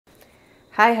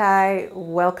Hi,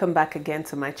 welcome back again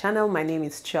to my channel. My name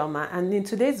is Chioma, and in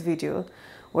today's video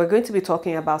we're going to be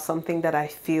talking about something that I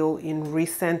feel in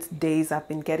recent days I've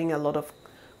been getting a lot of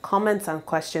comments and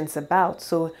questions about.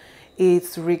 So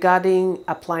it's regarding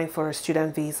applying for a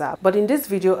student visa. But in this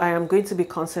video I am going to be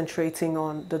concentrating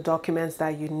on the documents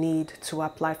that you need to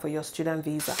apply for your student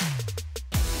visa.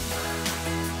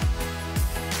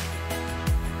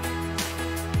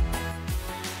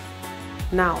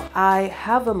 Now, I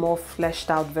have a more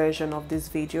fleshed out version of this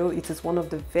video. It is one of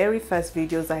the very first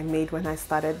videos I made when I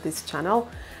started this channel,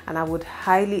 and I would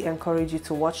highly encourage you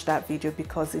to watch that video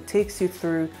because it takes you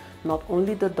through not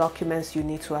only the documents you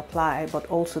need to apply, but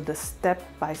also the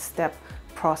step-by-step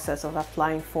process of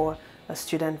applying for a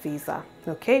student visa.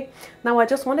 Okay, now I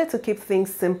just wanted to keep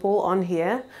things simple on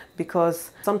here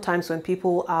because sometimes when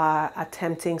people are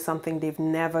attempting something they've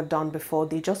never done before,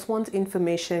 they just want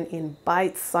information in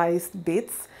bite-sized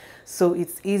bits, so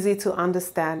it's easy to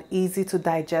understand, easy to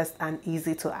digest, and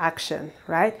easy to action,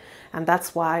 right? And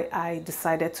that's why I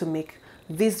decided to make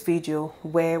this video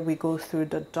where we go through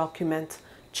the document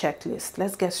checklist.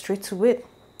 Let's get straight to it,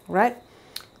 right?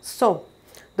 So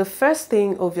the first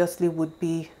thing obviously would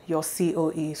be your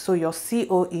COE. So your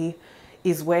COE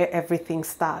is where everything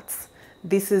starts.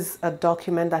 This is a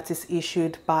document that is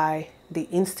issued by the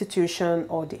institution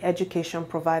or the education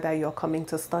provider you're coming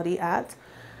to study at.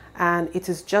 And it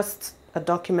is just a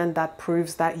document that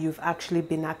proves that you've actually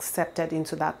been accepted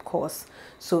into that course.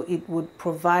 So it would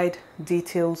provide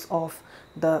details of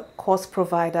the course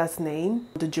provider's name,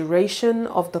 the duration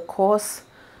of the course,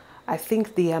 I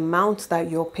think the amount that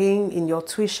you're paying in your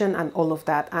tuition and all of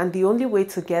that. And the only way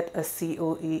to get a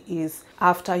COE is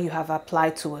after you have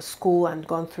applied to a school and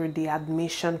gone through the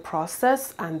admission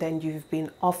process, and then you've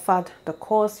been offered the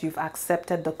course, you've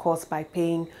accepted the course by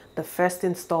paying the first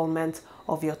installment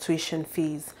of your tuition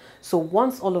fees. So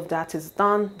once all of that is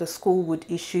done, the school would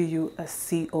issue you a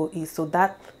COE. So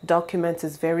that document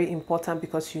is very important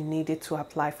because you need it to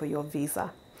apply for your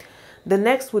visa. The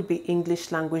next would be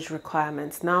English language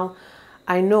requirements. Now,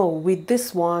 I know with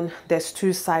this one, there's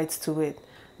two sides to it.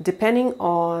 Depending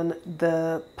on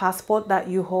the passport that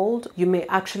you hold, you may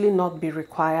actually not be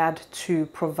required to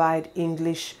provide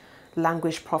English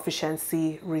language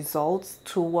proficiency results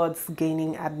towards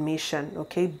gaining admission,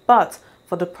 okay? But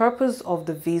for the purpose of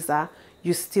the visa,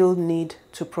 you still need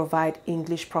to provide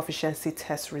English proficiency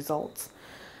test results.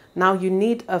 Now you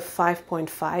need a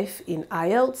 5.5 in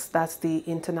IELTS, that's the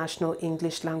International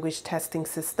English Language Testing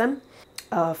System,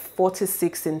 a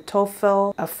 46 in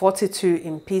TOEFL, a 42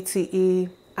 in PTE,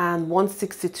 and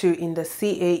 162 in the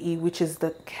CAE, which is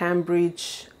the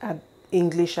Cambridge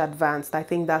English Advanced. I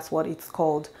think that's what it's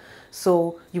called.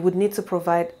 So you would need to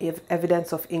provide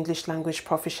evidence of English language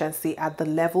proficiency at the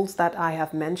levels that I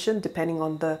have mentioned, depending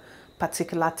on the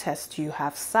particular test you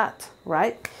have sat,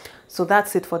 right? So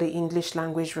that's it for the English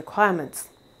language requirements.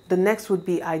 The next would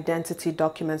be identity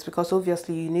documents, because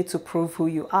obviously you need to prove who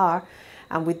you are.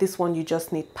 And with this one, you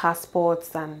just need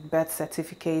passports and birth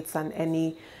certificates and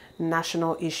any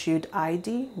national issued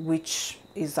ID, which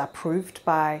is approved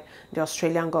by the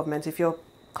Australian government. If you're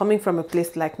coming from a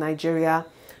place like Nigeria,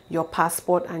 your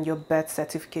passport and your birth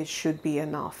certificate should be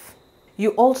enough.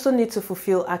 You also need to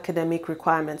fulfill academic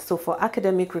requirements. So for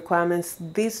academic requirements,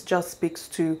 this just speaks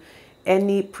to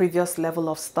any previous level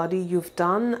of study you've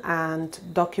done and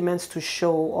documents to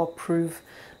show or prove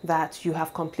that you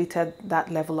have completed that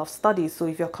level of study. So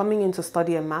if you're coming in to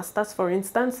study a master's, for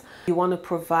instance, you want to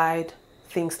provide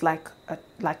things like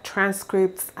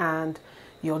transcripts and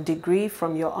your degree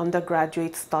from your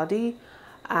undergraduate study.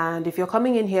 And if you're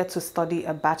coming in here to study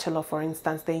a bachelor, for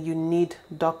instance, then you need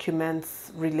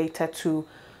documents related to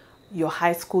your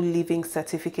high school leaving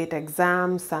certificate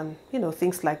exams and,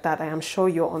 things like that. I am sure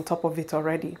you're on top of it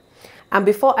already. And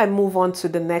before I move on to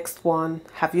the next one,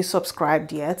 have you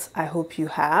subscribed yet? I hope you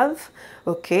have.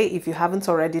 Okay, if you haven't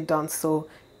already done so,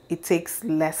 it takes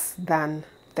less than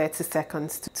 30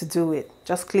 seconds to do it.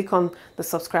 Just click on the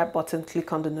subscribe button,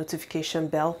 click on the notification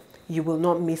bell. You will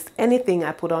not miss anything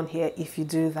I put on here if you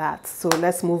do that. So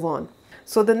let's move on.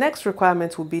 So the next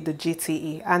requirement will be the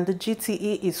GTE, and the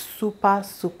GTE is super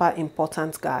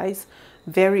important, guys.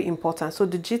 Very important. So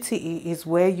the GTE is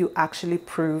where you actually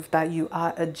prove that you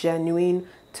are a genuine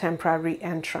temporary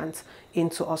entrant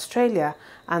into Australia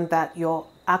and that you're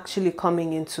actually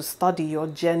coming in to study, you're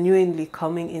genuinely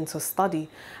coming in to study.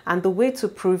 And the way to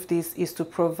prove this is to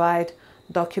provide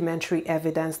documentary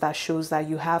evidence that shows that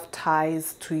you have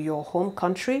ties to your home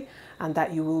country and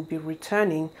that you will be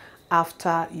returning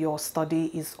after your study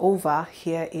is over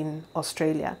here in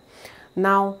Australia.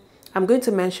 Now, I'm going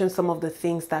to mention some of the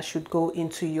things that should go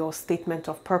into your statement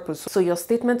of purpose. So your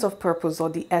statement of purpose, or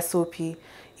the SOP,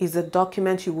 is a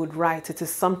document you would write. It is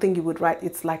something you would write.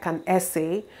 It's like an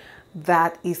essay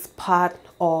that is part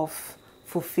of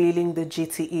fulfilling the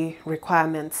GTE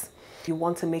requirements. You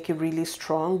want to make it really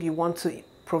strong. You want to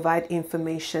provide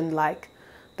information like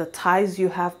the ties you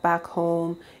have back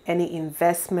home, any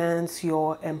investments,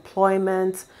 your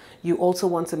employment. You also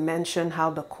want to mention how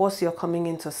the course you're coming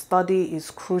in to study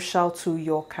is crucial to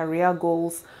your career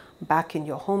goals back in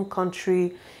your home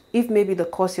country. If maybe the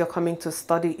course you're coming to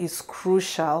study is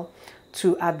crucial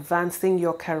to advancing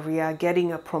your career,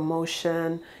 getting a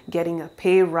promotion, getting a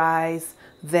pay rise,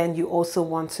 then you also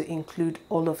want to include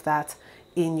all of that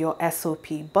in your SOP.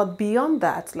 But beyond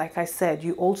that, like I said,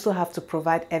 you also have to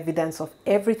provide evidence of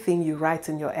everything you write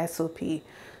in your SOP.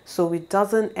 So it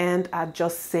doesn't end at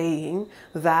just saying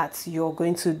that you're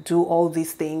going to do all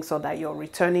these things or that you're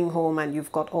returning home and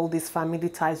you've got all these family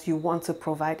ties. You want to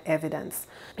provide evidence.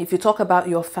 If you talk about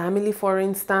your family, for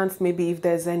instance, maybe if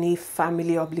there's any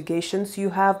family obligations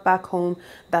you have back home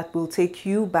that will take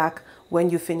you back when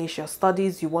you finish your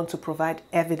studies, you want to provide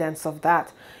evidence of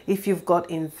that. If you've got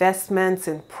investments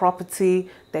in property,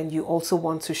 then you also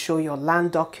want to show your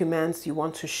land documents. You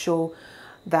want to show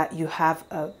that you have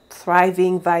a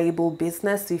thriving, viable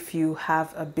business. If you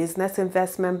have a business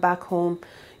investment back home,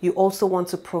 you also want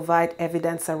to provide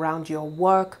evidence around your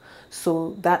work.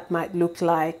 So that might look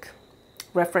like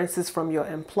references from your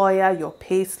employer, your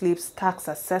pay slips, tax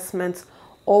assessments,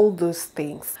 all those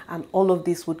things. And all of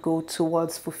this would go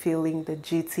towards fulfilling the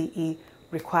GTE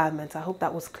requirements. I hope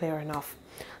that was clear enough.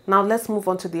 Now let's move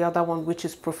on to the other one, which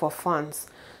is proof of funds.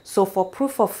 So for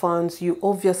proof of funds, you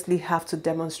obviously have to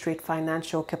demonstrate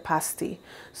financial capacity.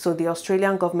 So the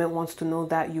Australian government wants to know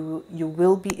that you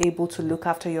will be able to look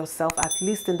after yourself at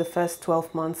least in the first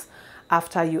 12 months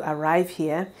after you arrive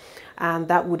here. And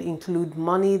that would include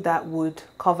money that would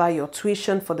cover your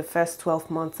tuition for the first 12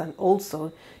 months and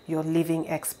also your living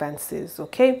expenses.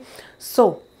 Okay,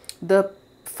 so the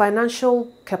financial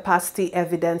capacity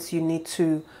evidence you need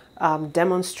to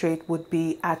demonstrate would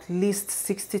be at least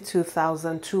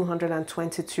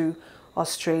 62,222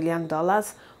 Australian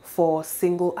dollars for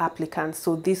single applicants.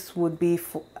 So this would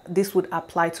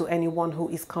apply to anyone who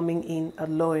is coming in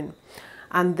alone.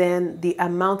 And then the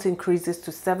amount increases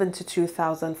to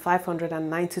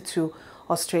 72,592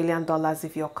 Australian dollars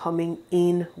if you're coming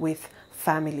in with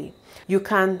family. You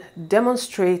can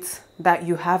demonstrate that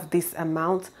you have this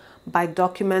amount by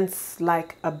documents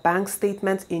like a bank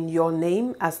statement in your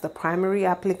name as the primary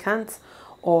applicant,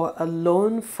 or a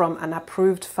loan from an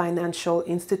approved financial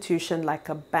institution like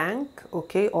a bank,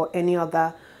 okay, or any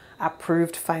other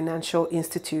approved financial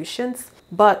institutions.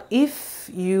 But if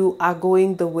you are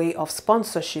going the way of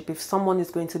sponsorship, if someone is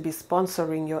going to be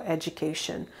sponsoring your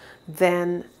education,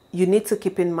 then you need to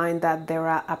keep in mind that there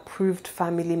are approved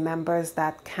family members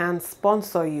that can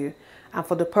sponsor you. And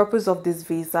for the purpose of this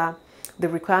visa, the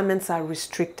requirements are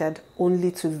restricted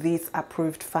only to these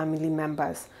approved family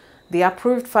members. The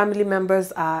approved family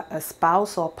members are a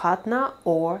spouse or partner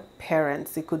or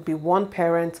parents. It could be one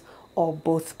parent or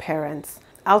both parents.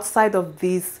 Outside of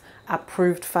these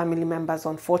approved family members,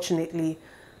 unfortunately,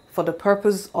 for the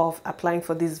purpose of applying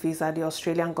for this visa, the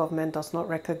Australian government does not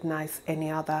recognize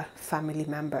any other family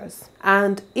members.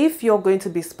 And if you're going to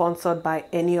be sponsored by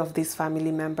any of these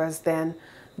family members, then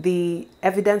the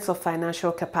evidence of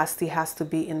financial capacity has to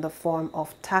be in the form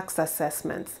of tax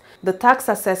assessments. The tax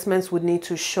assessments would need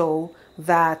to show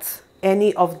that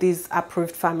any of these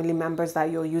approved family members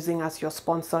that you're using as your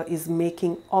sponsor is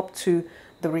making up to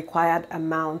the required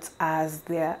amount as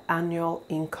their annual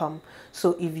income.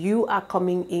 So if you are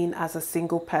coming in as a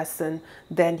single person,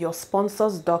 then your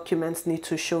sponsor's documents need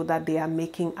to show that they are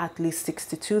making at least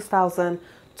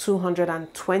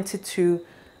 62,222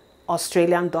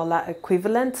 Australian dollar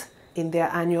equivalent in their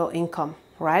annual income,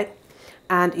 right?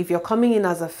 And if you're coming in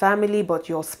as a family but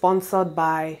you're sponsored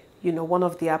by, one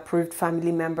of the approved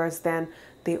family members, then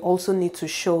they also need to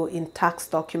show in tax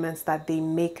documents that they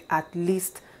make at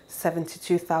least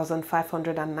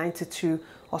 72,592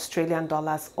 Australian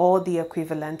dollars or the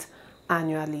equivalent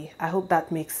annually. I hope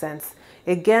that makes sense.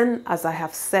 Again, as I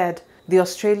have said, the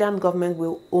Australian government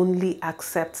will only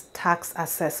accept tax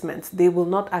assessments. They will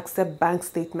not accept bank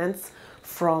statements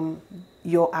from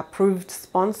your approved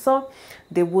sponsor.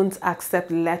 They won't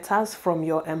accept letters from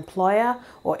your employer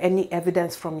or any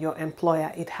evidence from your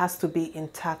employer. It has to be in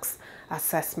tax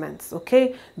assessments,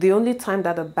 okay? The only time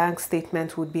that a bank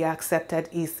statement would be accepted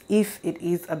is if it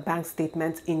is a bank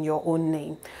statement in your own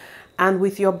name. And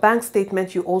with your bank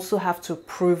statement, you also have to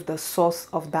prove the source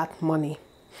of that money.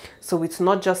 So it's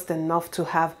not just enough to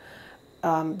have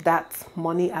that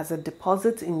money as a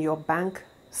deposit in your bank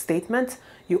statement,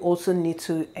 you also need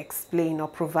to explain or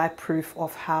provide proof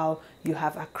of how you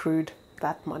have accrued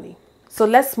that money. So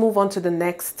let's move on to the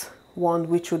next one,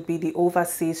 which would be the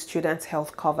overseas student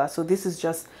health cover. So this is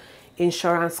just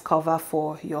insurance cover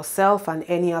for yourself and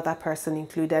any other person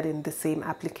included in the same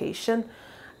application,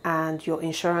 and your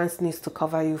insurance needs to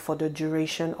cover you for the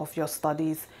duration of your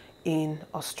studies in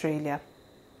Australia.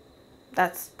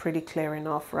 That's pretty clear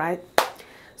enough, right?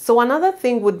 So another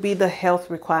thing would be the health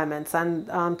requirements, and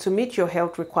to meet your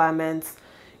health requirements,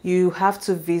 you have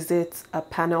to visit a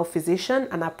panel physician,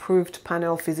 an approved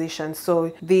panel physician.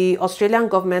 So the Australian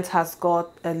government has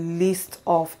got a list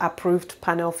of approved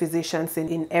panel physicians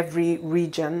in every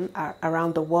region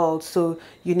around the world. So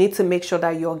you need to make sure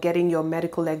that you're getting your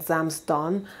medical exams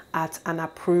done at an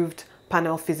approved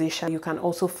panel physician. You can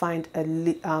also find a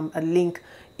link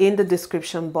in the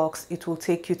description box. It will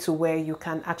take you to where you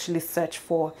can actually search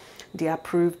for the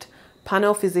approved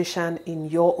panel physician in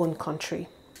your own country.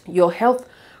 Your health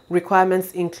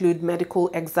requirements include medical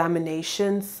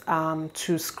examinations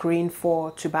to screen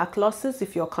for tuberculosis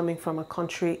if you're coming from a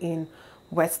country in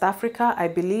West Africa, I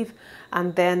believe.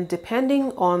 And then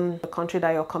depending on the country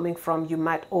that you're coming from, you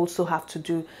might also have to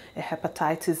do a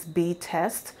hepatitis B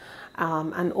test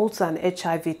and also an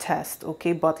HIV test,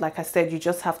 okay? But like I said, you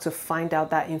just have to find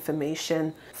out that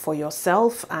information for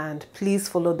yourself, and please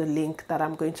follow the link that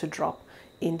I'm going to drop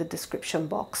in the description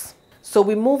box. So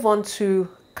we move on to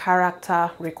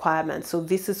character requirements. So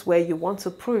this is where you want to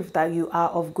prove that you are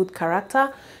of good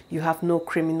character, you have no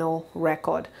criminal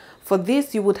record. For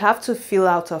this, you would have to fill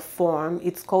out a form.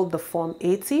 It's called the Form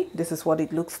 80. This is what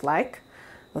it looks like.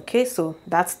 Okay, so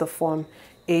that's the Form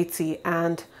 80,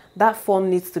 and that form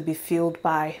needs to be filled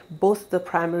by both the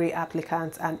primary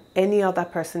applicant and any other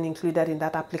person included in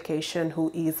that application who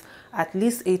is at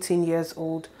least 18 years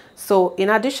old. So in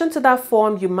addition to that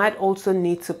form, you might also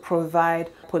need to provide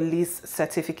police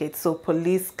certificates, so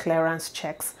police clearance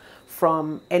checks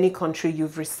from any country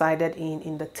you've resided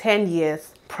in the 10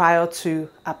 years prior to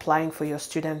applying for your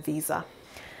student visa.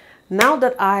 Now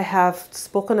that I have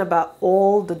spoken about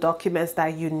all the documents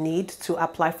that you need to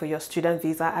apply for your student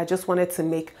visa, I just wanted to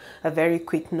make a very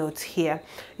quick note here.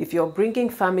 If you're bringing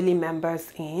family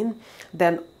members in,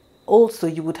 then also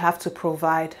you would have to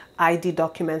provide ID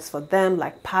documents for them,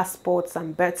 like passports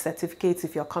and birth certificates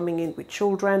if you're coming in with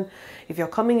children. If you're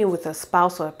coming in with a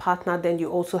spouse or a partner, then you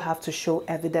also have to show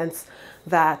evidence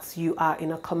that you are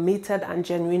in a committed and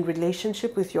genuine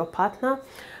relationship with your partner.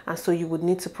 And so you would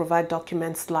need to provide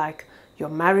documents like your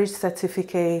marriage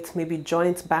certificate, maybe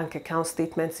joint bank account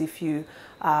statements if you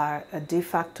are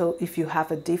if you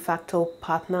have a de facto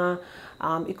partner.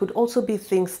 It could also be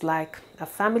things like a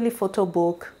family photo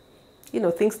book,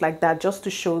 things like that, just to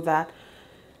show that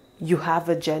you have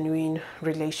a genuine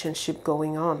relationship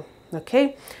going on.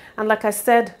 Okay, and like I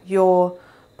said, your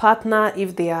partner,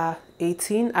 if they are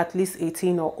 18, at least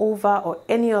 18 or over, or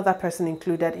any other person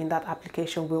included in that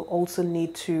application, will also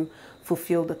need to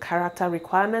fulfill the character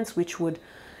requirements, which would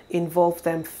involve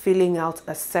them filling out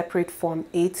a separate Form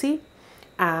 80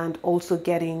 and also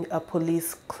getting a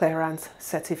police clearance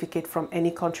certificate from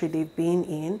any country they've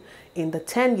been in the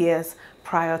 10 years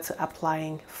prior to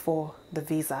applying for the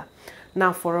visa.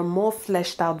 Now, for a more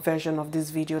fleshed out version of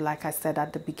this video, like I said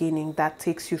at the beginning, that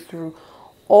takes you through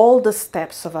all the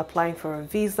steps of applying for a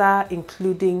visa,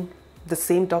 including the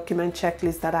same document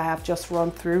checklist that I have just run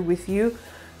through with you,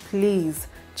 please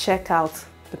check out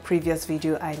the previous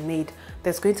video I made.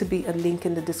 There's going to be a link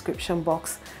in the description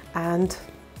box and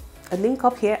a link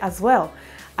up here as well.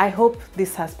 I hope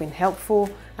this has been helpful,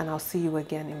 and I'll see you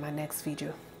again in my next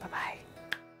video. Bye-bye.